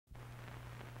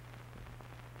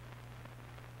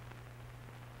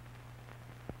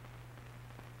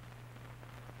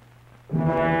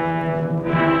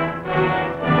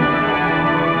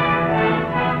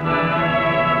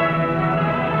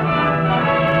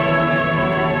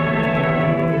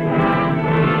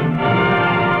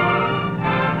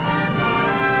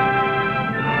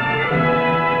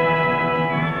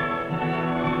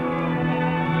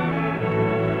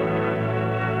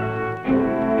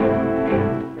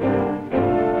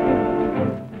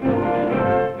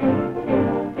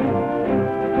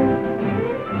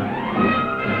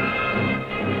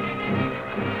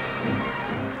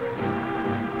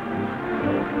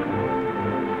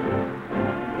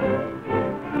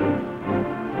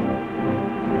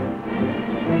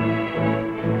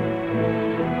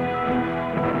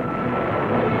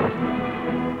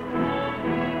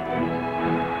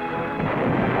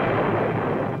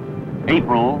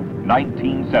April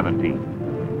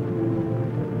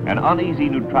 1917. An uneasy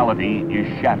neutrality is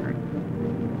shattered.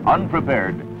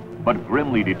 Unprepared, but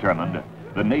grimly determined,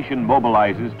 the nation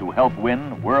mobilizes to help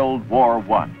win World War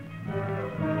I.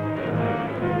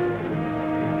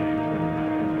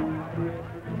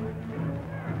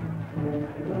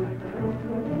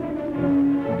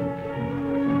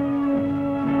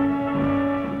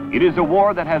 It is a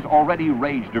war that has already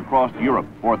raged across Europe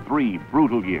for 3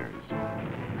 brutal years.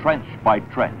 Trench by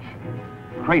trench,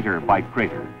 crater by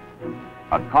crater.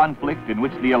 A conflict in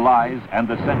which the Allies and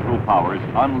the Central Powers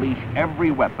unleash every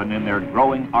weapon in their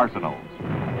growing arsenals.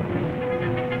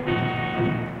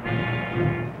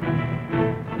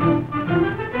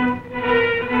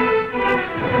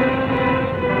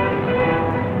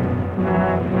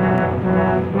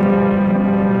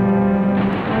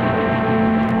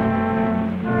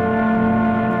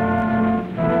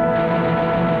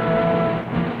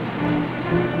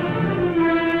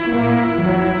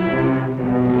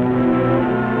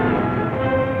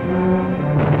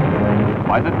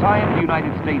 By the time the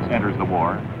United States enters the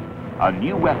war, a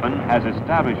new weapon has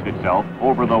established itself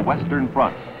over the Western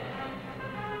Front.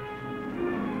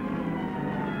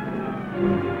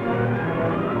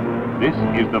 This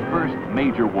is the first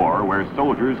major war where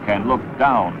soldiers can look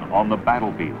down on the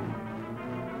battlefield,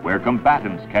 where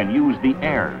combatants can use the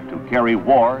air to carry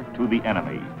war to the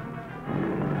enemy.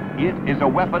 It is a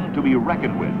weapon to be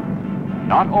reckoned with,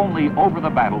 not only over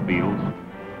the battlefields,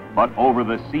 but over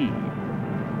the sea,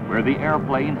 where the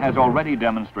airplane has already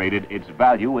demonstrated its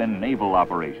value in naval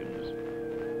operations.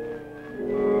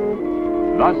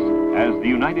 Thus, as the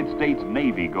United States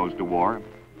Navy goes to war,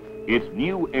 its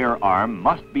new air arm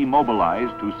must be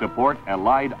mobilized to support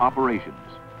Allied operations.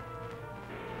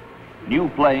 New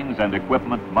planes and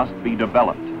equipment must be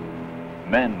developed.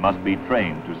 Men must be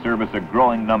trained to service a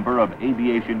growing number of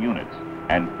aviation units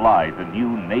and fly the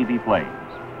new Navy planes.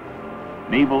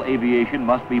 Naval aviation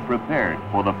must be prepared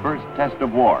for the first test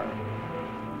of war.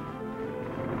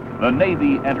 The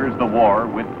Navy enters the war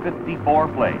with 54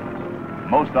 planes,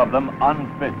 most of them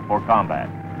unfit for combat.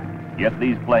 Yet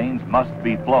these planes must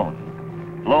be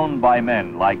flown by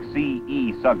men like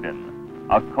C.E. Sugden,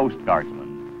 a Coast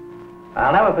Guardsman.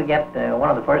 I'll never forget one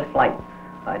of the first flights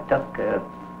I took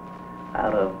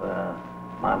out of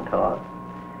Montauk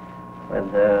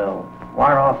with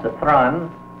Warrant Officer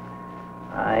Thrun.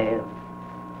 I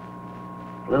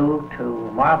flew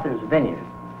to Martha's Vineyard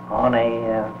on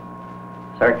a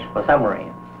search for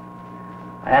submarines.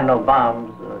 I had no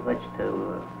bombs with which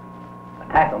to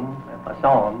attack them if I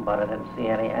saw them, but I didn't see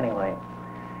any anyway.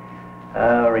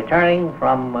 Returning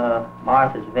from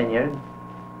Martha's Vineyard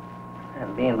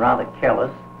and being rather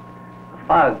careless, a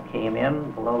fog came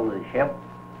in below the ship,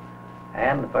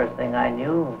 and the first thing I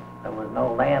knew, there was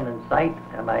no land in sight,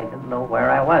 and I didn't know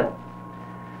where I was.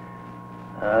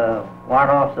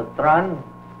 Warrant Officer Thrun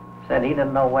said he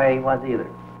didn't know where he was either.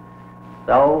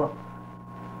 So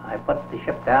I put the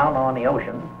ship down on the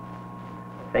ocean,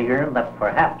 figuring that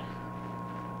perhaps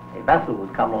a vessel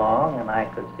would come along and I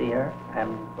could see her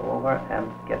and go over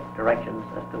and get directions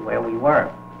as to where we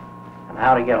were and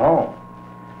how to get home.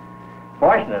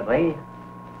 Fortunately,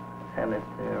 and it's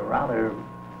rather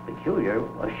peculiar,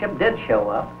 a ship did show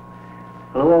up,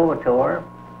 flew over to her,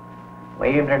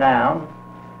 waved her down.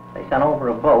 They sent over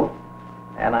a boat,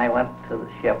 and I went to the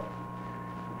ship,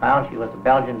 found she was a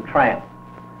Belgian tramp.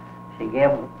 She gave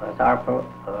us our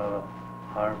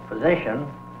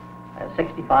position at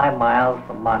 65 miles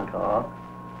from Montauk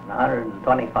and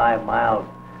 125 miles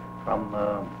from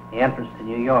the entrance to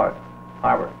New York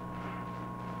Harbor.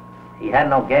 He had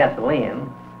no gasoline,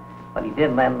 but he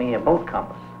did lend me a boat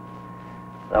compass.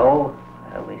 So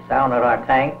we sounded our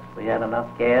tanks. We had enough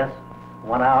gas,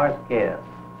 1 hour's gas.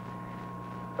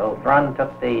 So Thrun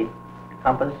took the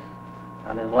compass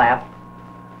on his lap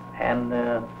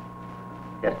and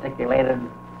gesticulated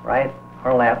right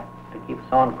or left to keep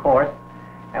us on course,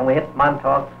 and we hit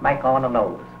Montauk smack on the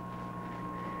nose.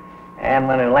 And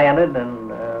when we landed and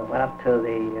went up to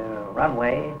the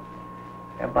runway,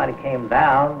 everybody came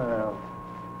down,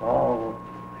 all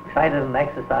excited and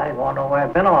exercised, wanted to know where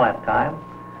I'd been all that time.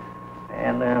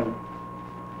 And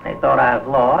they thought I was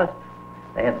lost.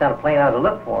 They had sent a plane out to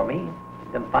look for me,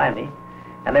 didn't find me,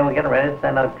 and they were getting ready to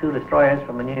send out 2 destroyers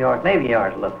from the New York Navy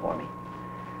Yard to look for me.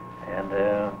 And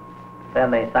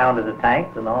then they sounded the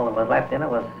tanks, and all that was left in it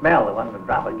was smell. There wasn't a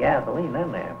drop of gasoline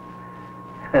in there.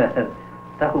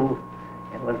 So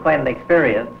it was quite an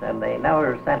experience, and they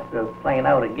never sent the plane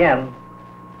out again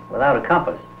without a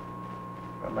compass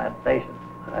from that station.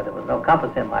 There was no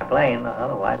compass in my plane,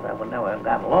 otherwise I would never have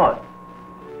gotten lost.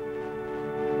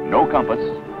 No compass,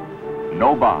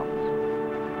 no bombs.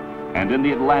 And in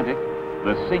the Atlantic,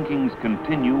 the sinkings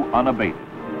continue unabated.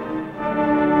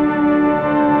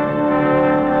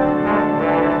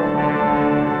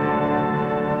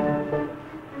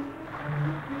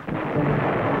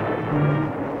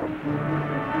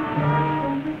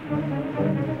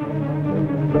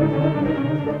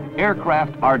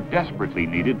 Aircraft are desperately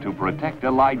needed to protect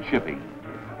Allied shipping.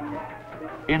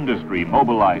 Industry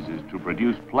mobilizes to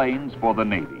produce planes for the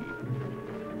Navy.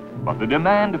 But the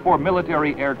demand for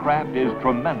military aircraft is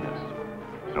tremendous,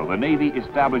 so the Navy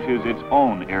establishes its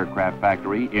own aircraft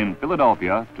factory in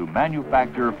Philadelphia to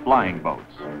manufacture flying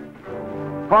boats.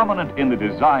 Prominent in the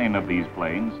design of these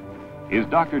planes is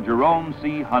Dr. Jerome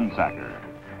C. Hunsaker.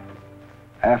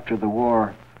 After the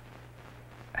war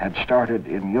had started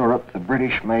in Europe, the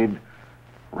British made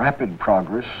rapid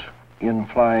progress in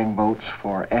flying boats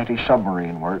for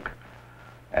anti-submarine work,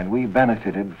 and we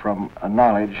benefited from a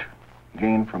knowledge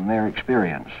gained from their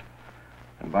experience.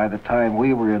 And by the time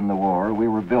we were in the war, we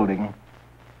were building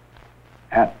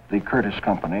at the Curtiss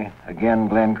Company, again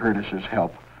Glenn Curtiss's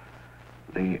help,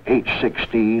 the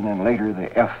H-16 and later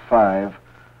the F-5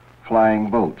 flying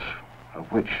boats,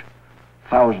 of which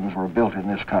thousands were built in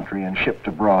this country and shipped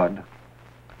abroad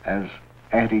as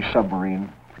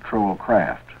anti-submarine patrol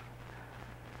craft.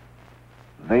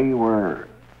 They were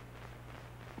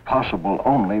possible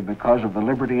only because of the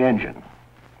Liberty engine.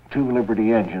 2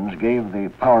 Liberty engines gave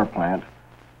the power plant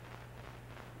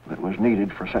that was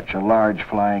needed for such a large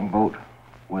flying boat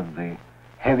with the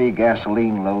heavy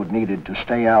gasoline load needed to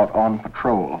stay out on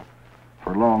patrol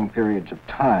for long periods of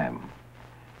time,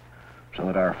 so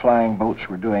that our flying boats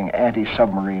were doing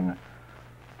anti-submarine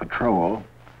patrol.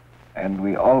 And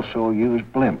we also used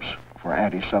blimps for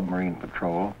anti-submarine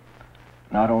patrol,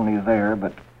 not only there,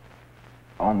 but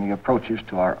on the approaches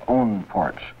to our own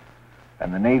ports.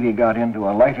 And the Navy got into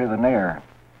a lighter-than-air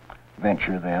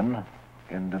venture then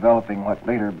in developing what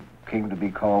later came to be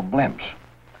called blimps.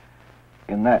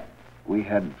 In that, we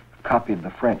had copied the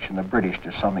French and the British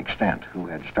to some extent, who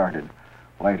had started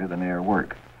lighter-than-air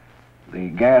work. The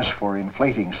gas for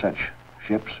inflating such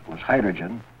ships was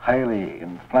hydrogen, highly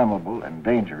inflammable and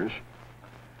dangerous,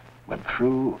 but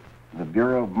through the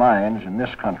Bureau of Mines in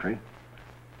this country,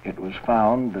 it was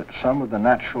found that some of the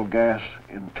natural gas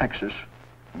in Texas,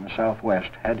 in the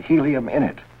Southwest, had helium in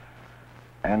it.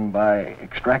 And by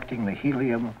extracting the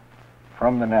helium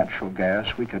from the natural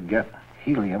gas, we could get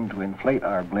helium to inflate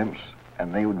our blimps,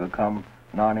 and they would become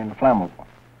non-inflammable.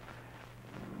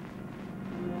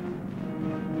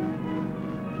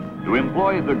 To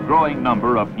employ the growing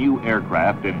number of new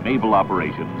aircraft in naval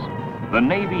operations, the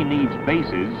Navy needs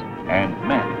bases and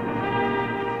men.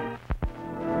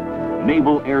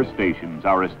 Naval air stations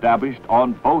are established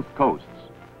on both coasts.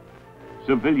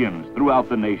 Civilians throughout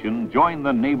the nation join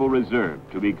the Naval Reserve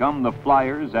to become the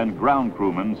flyers and ground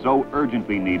crewmen so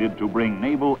urgently needed to bring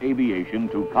naval aviation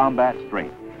to combat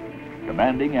strength.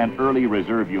 Commanding an early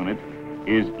reserve unit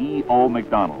is E.O.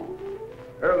 McDonald.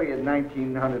 Early in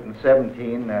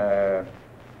 1917,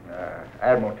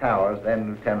 Admiral Towers, then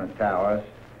Lieutenant Towers,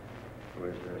 who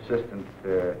was Assistant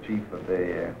Chief of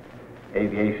the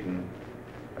Aviation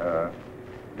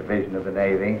Division of the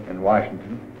Navy in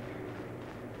Washington,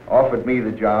 offered me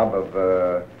the job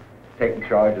of taking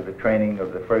charge of the training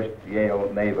of the first Yale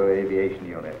Naval Aviation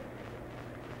Unit.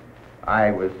 I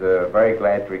was very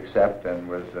glad to accept and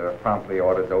was promptly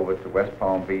ordered over to West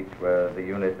Palm Beach, where the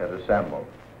unit had assembled.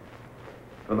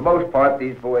 For the most part,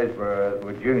 these boys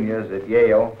were juniors at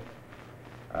Yale,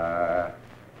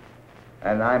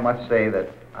 and I must say that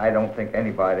I don't think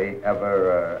anybody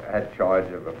ever had charge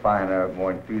of a finer,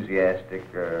 more enthusiastic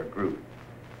group.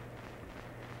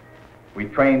 We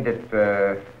trained at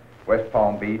West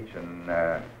Palm Beach, and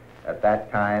at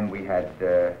that time we had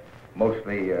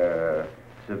mostly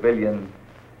civilian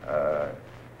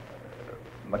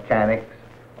mechanics.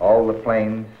 All the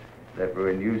planes that were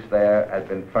in use there had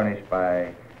been furnished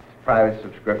by private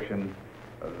subscription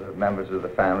of the members of the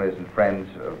families and friends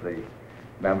of the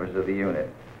members of the unit.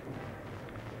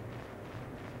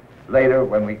 Later,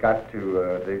 when we got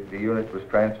to, the unit was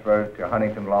transferred to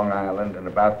Huntington, Long Island, and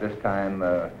about this time,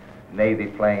 Navy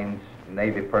planes,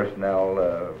 Navy personnel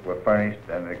were furnished,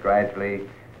 and gradually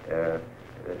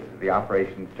the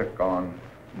operation took on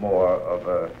more of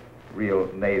a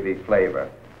real Navy flavor.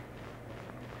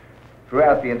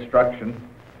 Throughout the instruction,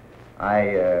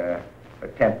 I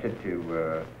attempted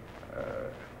to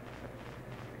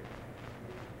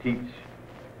teach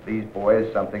these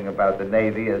boys something about the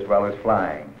Navy as well as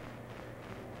flying.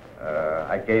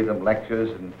 I gave them lectures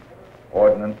in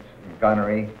ordnance,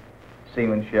 gunnery,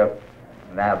 seamanship,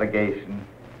 navigation,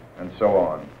 and so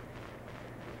on.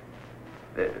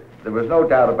 there was no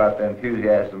doubt about the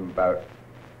enthusiasm about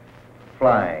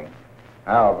flying.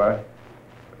 However,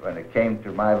 when it came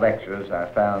to my lectures,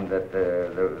 I found that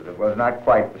there was not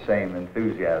quite the same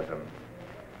enthusiasm.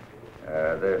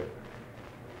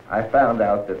 I found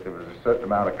out that there was a certain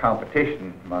amount of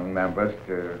competition among members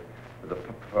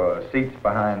for seats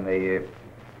behind the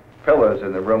pillars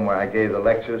in the room where I gave the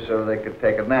lectures so they could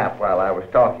take a nap while I was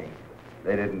talking.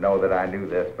 They didn't know that I knew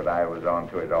this, but I was on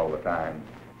to it all the time.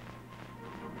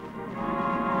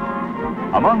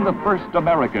 Among the first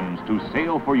Americans to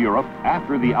sail for Europe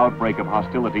after the outbreak of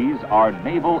hostilities are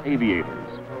naval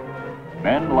aviators.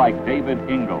 Men like David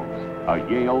Ingalls, a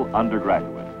Yale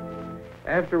undergraduate.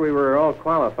 After we were all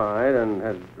qualified and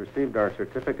had received our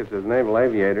certificates as naval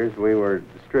aviators, we were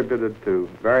distributed to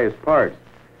various parts.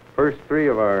 First 3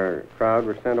 of our crowd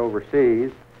were sent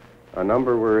overseas. A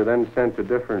number were then sent to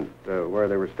different, where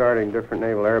they were starting different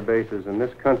naval air bases in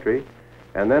this country.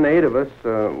 And then 8 of us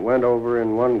went over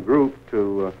in one group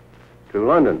to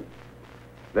London.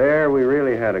 There we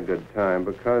really had a good time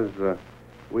because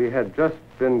we had just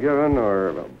been given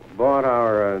or bought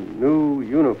our new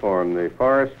uniform, the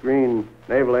forest green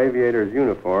Naval Aviator's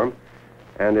uniform,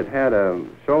 and it had a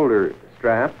shoulder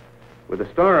strap with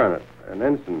a star on it, an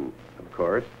ensign, of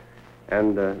course,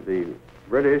 and the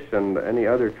British and any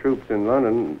other troops in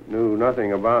London knew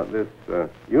nothing about this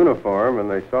uniform,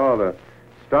 and they saw the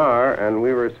star, and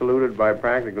we were saluted by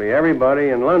practically everybody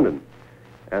in London.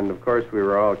 And of course we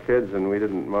were all kids and we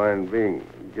didn't mind being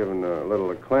given a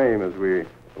little acclaim as we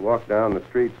walked down the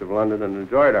streets of London and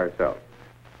enjoyed ourselves.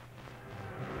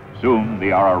 Soon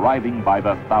they are arriving by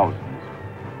the thousands.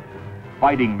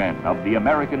 Fighting men of the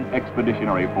American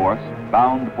Expeditionary Force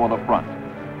bound for the front.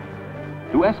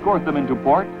 To escort them into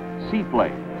port,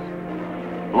 seaplanes,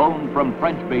 flown from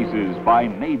French bases by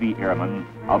Navy airmen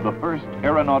of the 1st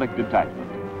Aeronautic Detachment,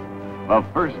 the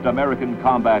first American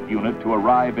combat unit to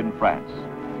arrive in France.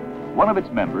 One of its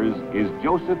members is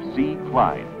Joseph C.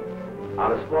 Klein.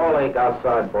 On a small lake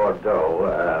outside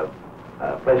Bordeaux,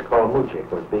 a place called Moujik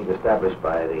was being established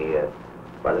by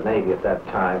the Navy at that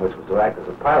time, which was to act as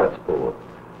a pilot school.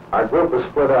 Our group was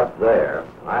split up there.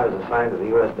 I was assigned to the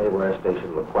U.S. Naval Air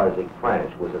Station Le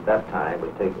Croisic-French, which at that time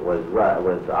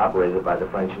was operated by the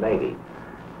French Navy.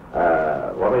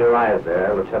 When we arrived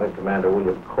there, Lieutenant Commander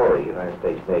William Corey, United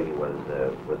States Navy,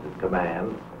 was in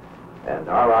command, and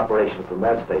our operation from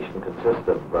that station consists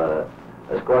of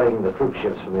escorting the troop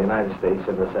ships from the United States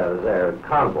into Saint-Nazaire in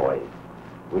convoys.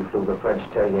 We flew the French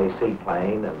Terrier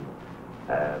seaplane, and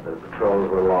the patrols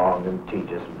were long and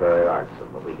tedious and very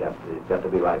artsome, but we got to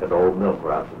be like an old milk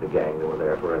route for the gang that were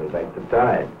there for any length of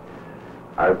time.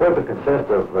 Our equipment consists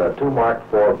of 2 Mark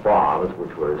IV bombs,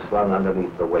 which were slung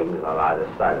underneath the wings on either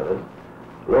side of us,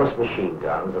 Lewis machine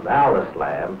guns, an Alice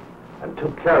lamp, and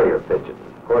 2 carrier pigeons.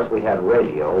 Of course, we had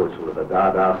radio, which was a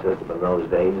Dada system in those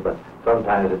days, but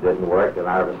sometimes it didn't work, and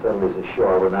our facilities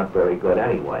ashore were not very good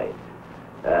anyway.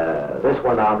 This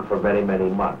went on for many, many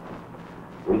months.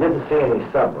 We didn't see any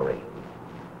submarines,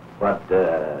 but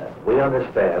we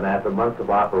understand after months of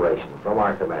operation from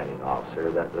our commanding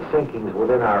officer that the sinkings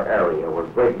within our area were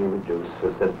greatly reduced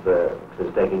since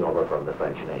taking over from the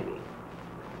French Navy.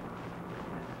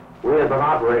 We had been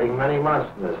operating many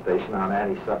months in this station on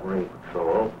anti-submarine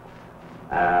patrol.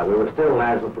 We were still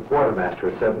linesman for quartermaster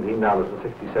at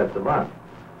 $17.60 a month,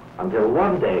 until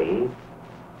one day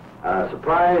a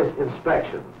surprise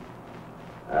inspection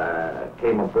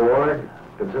came aboard,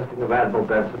 consisting of Admiral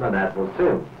Benson and Admiral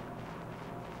Sims.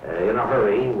 In a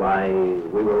hurry,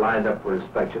 we were lined up for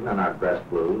inspection in our dress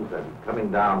blues, and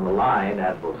coming down the line,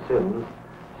 Admiral Sims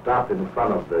stopped in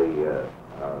front of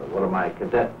one of my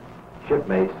cadet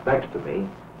shipmates next to me,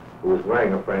 who was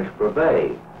wearing a French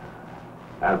brevet.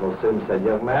 Admiral Sims said,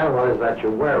 "Young man, what is that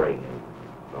you're wearing?"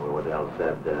 And Waddell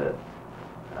said,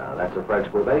 "That's a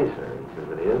French brevet, sir." He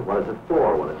says, "It is? What is it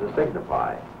for? What does it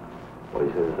signify?" Well,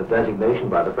 he says, "It's a designation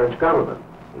by the French government."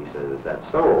 He says, "Is that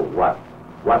so?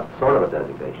 What sort of a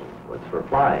designation?" "What's for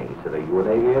flying?" He said, "Are you an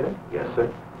aviator?" "Yes, sir."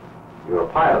 "You're a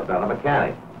pilot, not a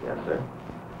mechanic?" "Yes, sir."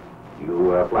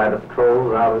 "You fly the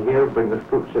patrols out of here, bring the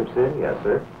troop ships in?" "Yes,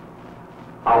 sir."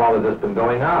 "How long has this been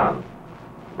going on?"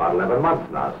 "About 11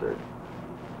 months now, sir."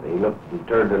 And he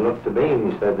turned and looked to me,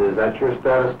 and he said, "Is that your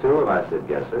status, too?" And I said,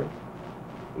 "Yes, sir."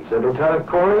 He said, "Lieutenant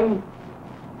Corey,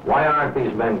 why aren't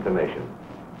these men commissioned?"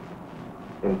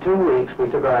 In 2 weeks, we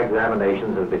took our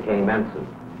examinations and became ensigns.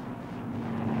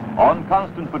 On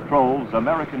constant patrols,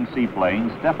 American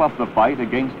seaplanes step up the fight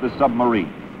against the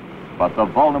submarine. But the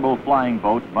vulnerable flying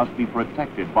boat must be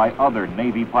protected by other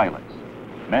Navy pilots,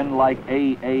 men like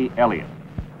A. Elliott.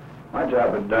 My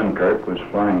job at Dunkirk was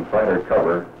flying fighter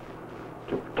cover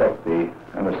to protect the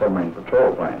and the submarine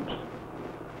patrol planes.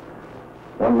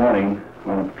 One morning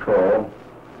on a patrol,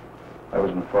 I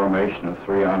was in a formation of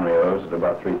 3 onrios at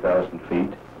about 3,000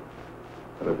 feet,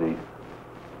 with the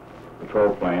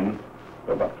patrol plane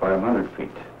at about 500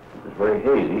 feet. It was very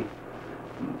hazy.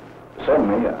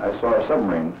 Suddenly, I saw a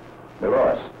submarine below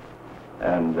us,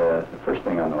 and the first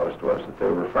thing I noticed was that they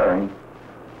were firing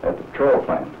at the patrol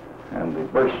plane, and the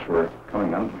bursts were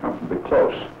coming uncomfortably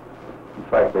close. In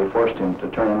fact, they forced him to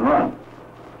turn and run.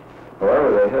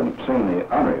 However, they hadn't seen the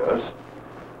onrios,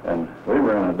 and we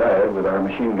were in a dive with our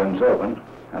machine guns open,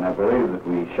 and I believe that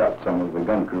we shot some of the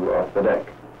gun crew off the deck.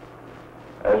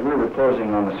 As we were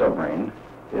closing on the submarine,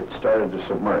 it started to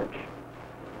submerge.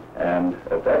 And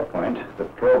at that point, the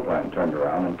patrol plane turned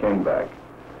around and came back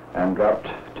and dropped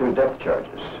 2 depth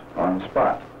charges on the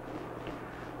spot.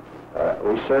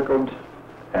 We circled,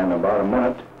 and in about a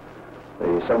minute,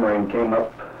 the submarine came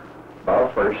up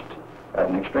bow first at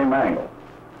an extreme angle,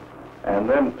 and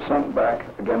then sunk back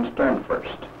again stern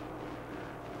first.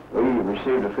 We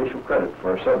received official credit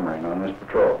for a submarine on this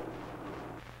patrol.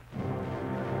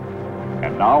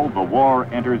 And now the war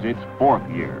enters its 4th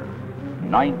year,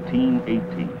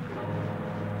 1918.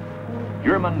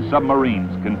 German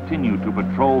submarines continue to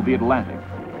patrol the Atlantic,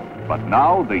 but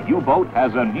now the U-boat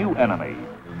has a new enemy,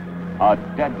 a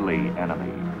deadly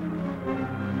enemy.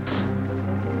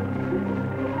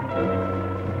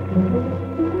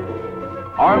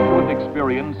 Armed with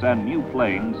experience and new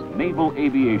planes, Naval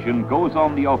Aviation goes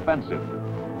on the offensive.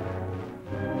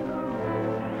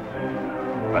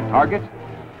 The target?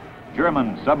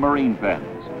 German submarine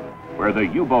pens, where the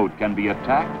U-boat can be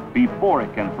attacked before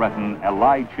it can threaten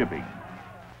Allied shipping.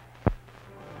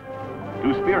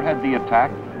 To spearhead the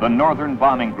attack, the Northern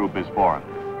Bombing Group is formed,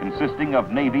 consisting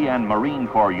of Navy and Marine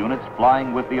Corps units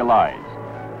flying with the Allies.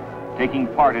 Taking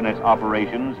part in its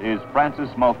operations is Francis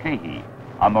Mulcahy,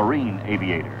 a Marine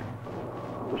aviator.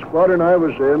 The squadron I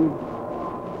was in,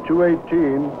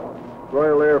 218,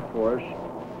 Royal Air Force,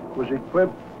 was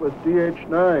equipped with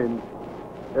DH-9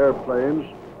 airplanes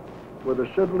with a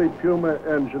Siddeley Puma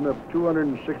engine of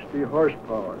 260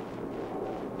 horsepower.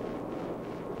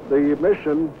 The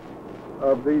mission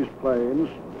of these planes,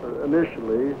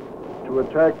 initially, to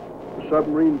attack the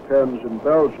submarine pens in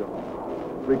Belgium,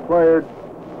 required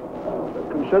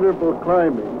considerable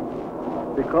climbing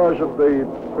because of the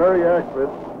very accurate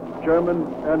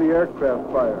German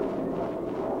anti-aircraft fire.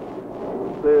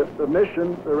 The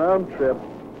mission, the round trip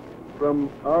from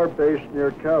our base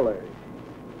near Calais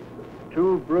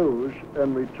to Bruges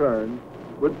and return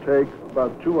would take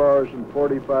about 2 hours and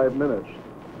 45 minutes.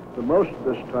 The most of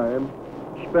this time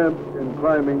spent in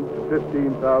climbing to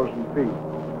 15,000 feet.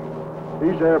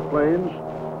 These airplanes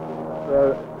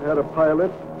had a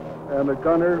pilot and a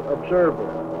gunner observer.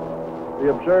 The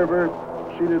observer,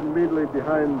 seated immediately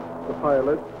behind the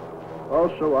pilot,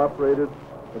 also operated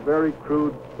a very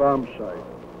crude bomb site.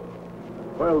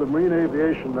 While the marine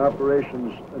aviation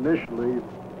operations initially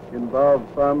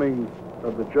involved bombing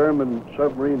of the German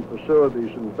submarine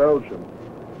facilities in Belgium,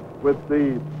 with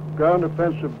the ground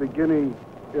offensive beginning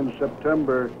in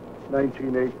September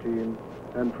 1918,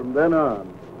 and from then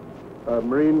on,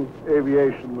 marine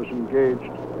aviation was engaged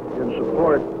in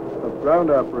support of ground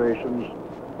operations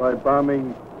by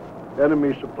bombing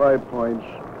enemy supply points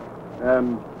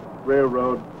and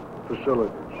railroad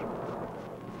facilities.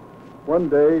 One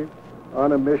day,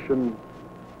 on a mission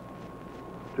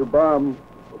to bomb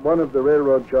one of the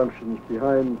railroad junctions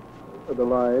behind the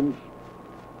lines,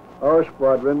 our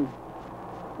squadron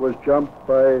was jumped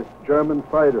by German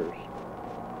fighters.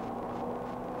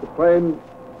 The plane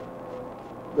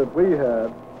that we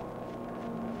had,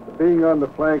 being on the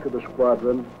flank of the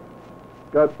squadron,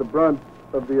 got the brunt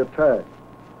of the attack.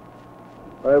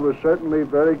 I was certainly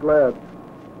very glad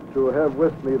to have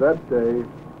with me that day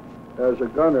as a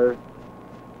gunner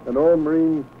an old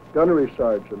Marine gunnery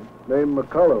sergeant named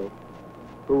McCullough,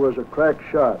 who was a crack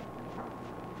shot.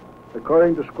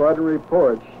 According to squadron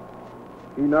reports,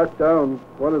 he knocked down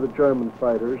one of the German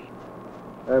fighters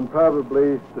and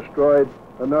probably destroyed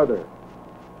another.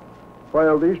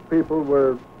 While these people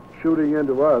were shooting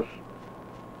into us,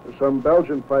 some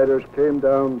Belgian fighters came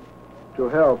down to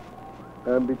help,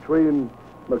 and between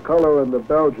McCullough and the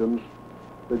Belgians,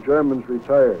 the Germans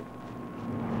retired.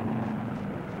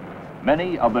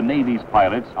 Many of the Navy's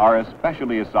pilots are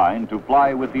especially assigned to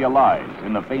fly with the Allies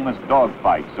in the famous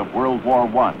dogfights of World War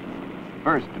I.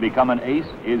 First to become an ace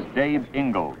is Dave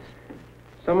Ingalls.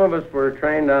 Some of us were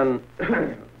trained on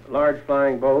large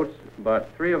flying boats, but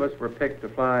 3 of us were picked to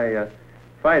fly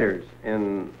fighters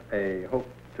in a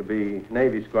hope-to-be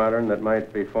Navy squadron that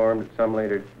might be formed at some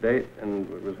later date, and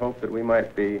it was hoped that we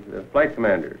might be the flight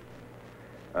commanders.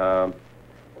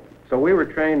 So we were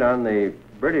trained on the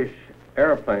British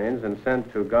airplanes and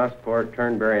sent to Gosport,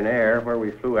 Turnberry, and Ayr, where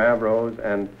we flew Avros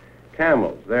and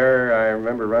Camels. There, I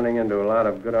remember running into a lot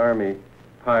of good Army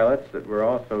pilots that were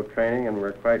also training and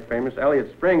were quite famous.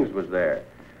 Elliott Springs was there.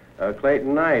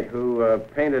 Clayton Knight, who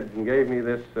painted and gave me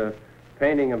this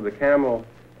painting of the Camel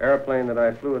airplane that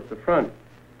I flew at the front,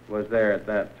 was there at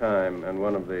that time, and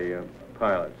one of the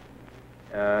pilots.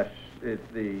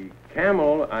 The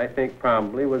Camel, I think,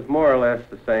 probably was more or less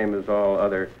the same as all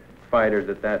other fighters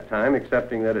at that time,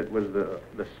 excepting that it was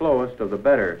the slowest of the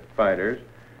better fighters,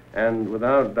 and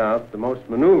without doubt the most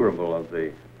maneuverable of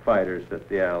the fighters that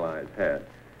the Allies had.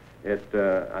 It,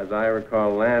 as I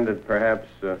recall, landed perhaps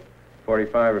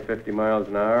 45 or 50 miles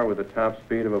an hour with a top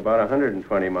speed of about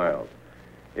 120 miles.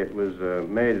 It was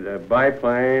made a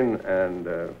biplane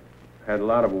and had a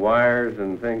lot of wires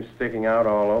and things sticking out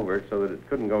all over it so that it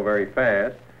couldn't go very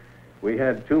fast. We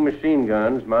had 2 machine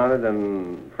guns mounted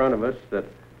in front of us that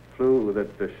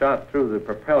shot through the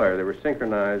propeller. They were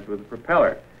synchronized with the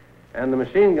propeller. And the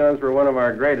machine guns were one of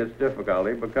our greatest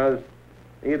difficulty because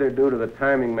either due to the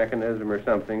timing mechanism or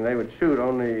something, they would shoot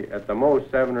only at the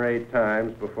most 7 or 8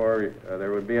 times before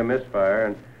there would be a misfire,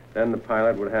 and then the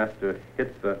pilot would have to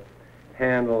hit the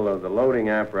handle of the loading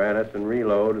apparatus and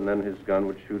reload, and then his gun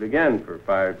would shoot again for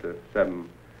 5 to 7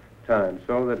 times.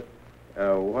 So that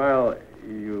while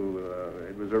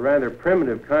it was a rather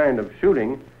primitive kind of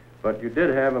shooting, but you did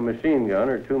have a machine gun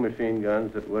or 2 machine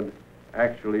guns that would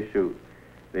actually shoot.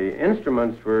 The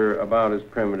instruments were about as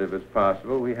primitive as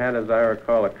possible. We had, as I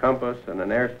recall, a compass and an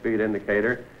airspeed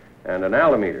indicator and an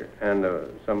altimeter and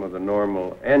some of the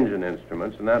normal engine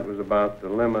instruments, and that was about the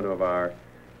limit of our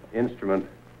instrument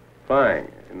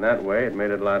flying. In that way, it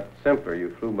made it a lot simpler.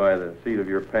 You flew by the seat of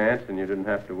your pants, and you didn't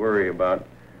have to worry about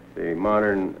the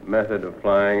modern method of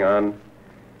flying on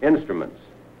instruments.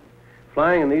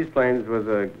 Flying in these planes was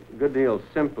a good deal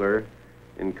simpler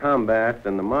in combat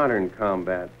than the modern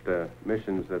combat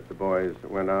missions that the boys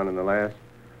went on in the last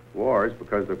wars,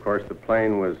 because, of course, the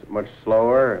plane was much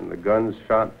slower and the guns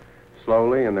shot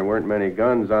slowly, and there weren't many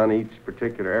guns on each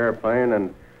particular airplane,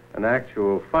 and an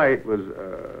actual fight was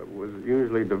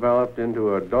usually developed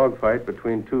into a dogfight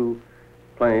between 2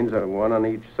 planes, one on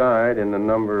each side, in a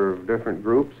number of different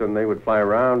groups, and they would fly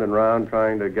round and round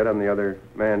trying to get on the other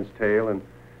man's tail and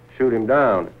shoot him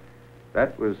down.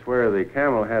 That was where the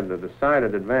Camel had the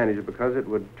decided advantage, because it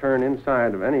would turn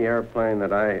inside of any airplane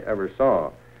that I ever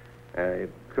saw.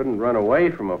 It couldn't run away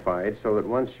from a fight, so that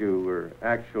once you were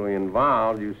actually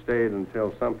involved, you stayed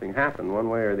until something happened one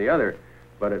way or the other.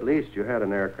 But at least you had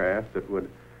an aircraft that would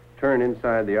turn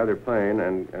inside the other plane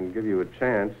and give you a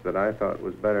chance that I thought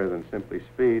was better than simply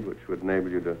speed, which would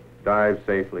enable you to dive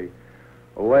safely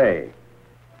away.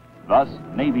 Thus,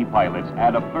 Navy pilots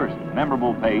add a first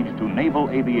memorable page to Naval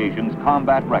Aviation's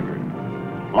combat record,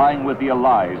 flying with the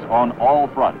Allies on all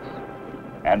fronts,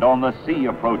 and on the sea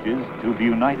approaches to the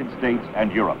United States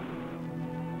and Europe.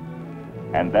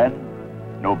 And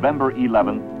then, November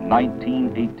 11,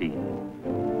 1918.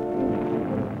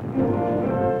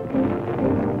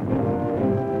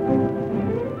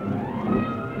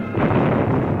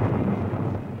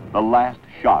 The last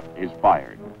shot is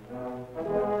fired.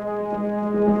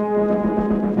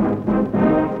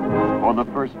 For the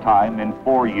first time in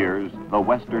 4 years, the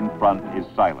Western Front is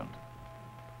silent.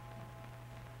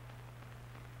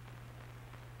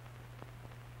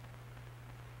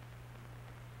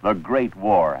 The Great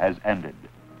War has ended.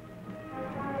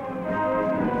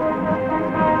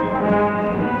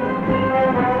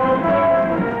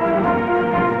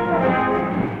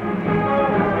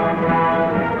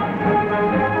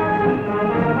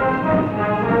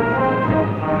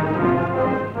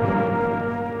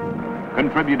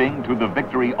 Contributing to the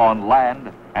victory on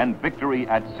land and victory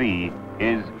at sea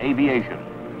is aviation.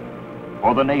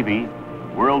 For the Navy,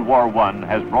 World War I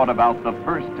has brought about the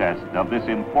first test of this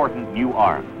important new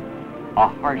arm, a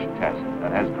harsh test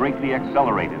that has greatly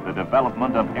accelerated the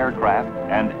development of aircraft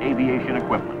and aviation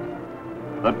equipment,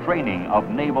 the training of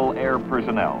naval air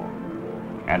personnel,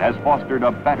 and has fostered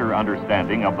a better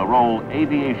understanding of the role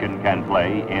aviation can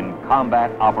play in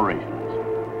combat operations.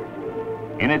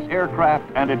 In its aircraft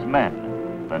and its men,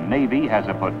 the Navy has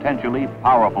a potentially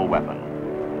powerful weapon,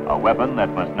 a weapon that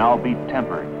must now be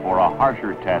tempered for a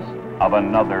harsher test of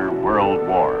another world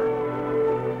war.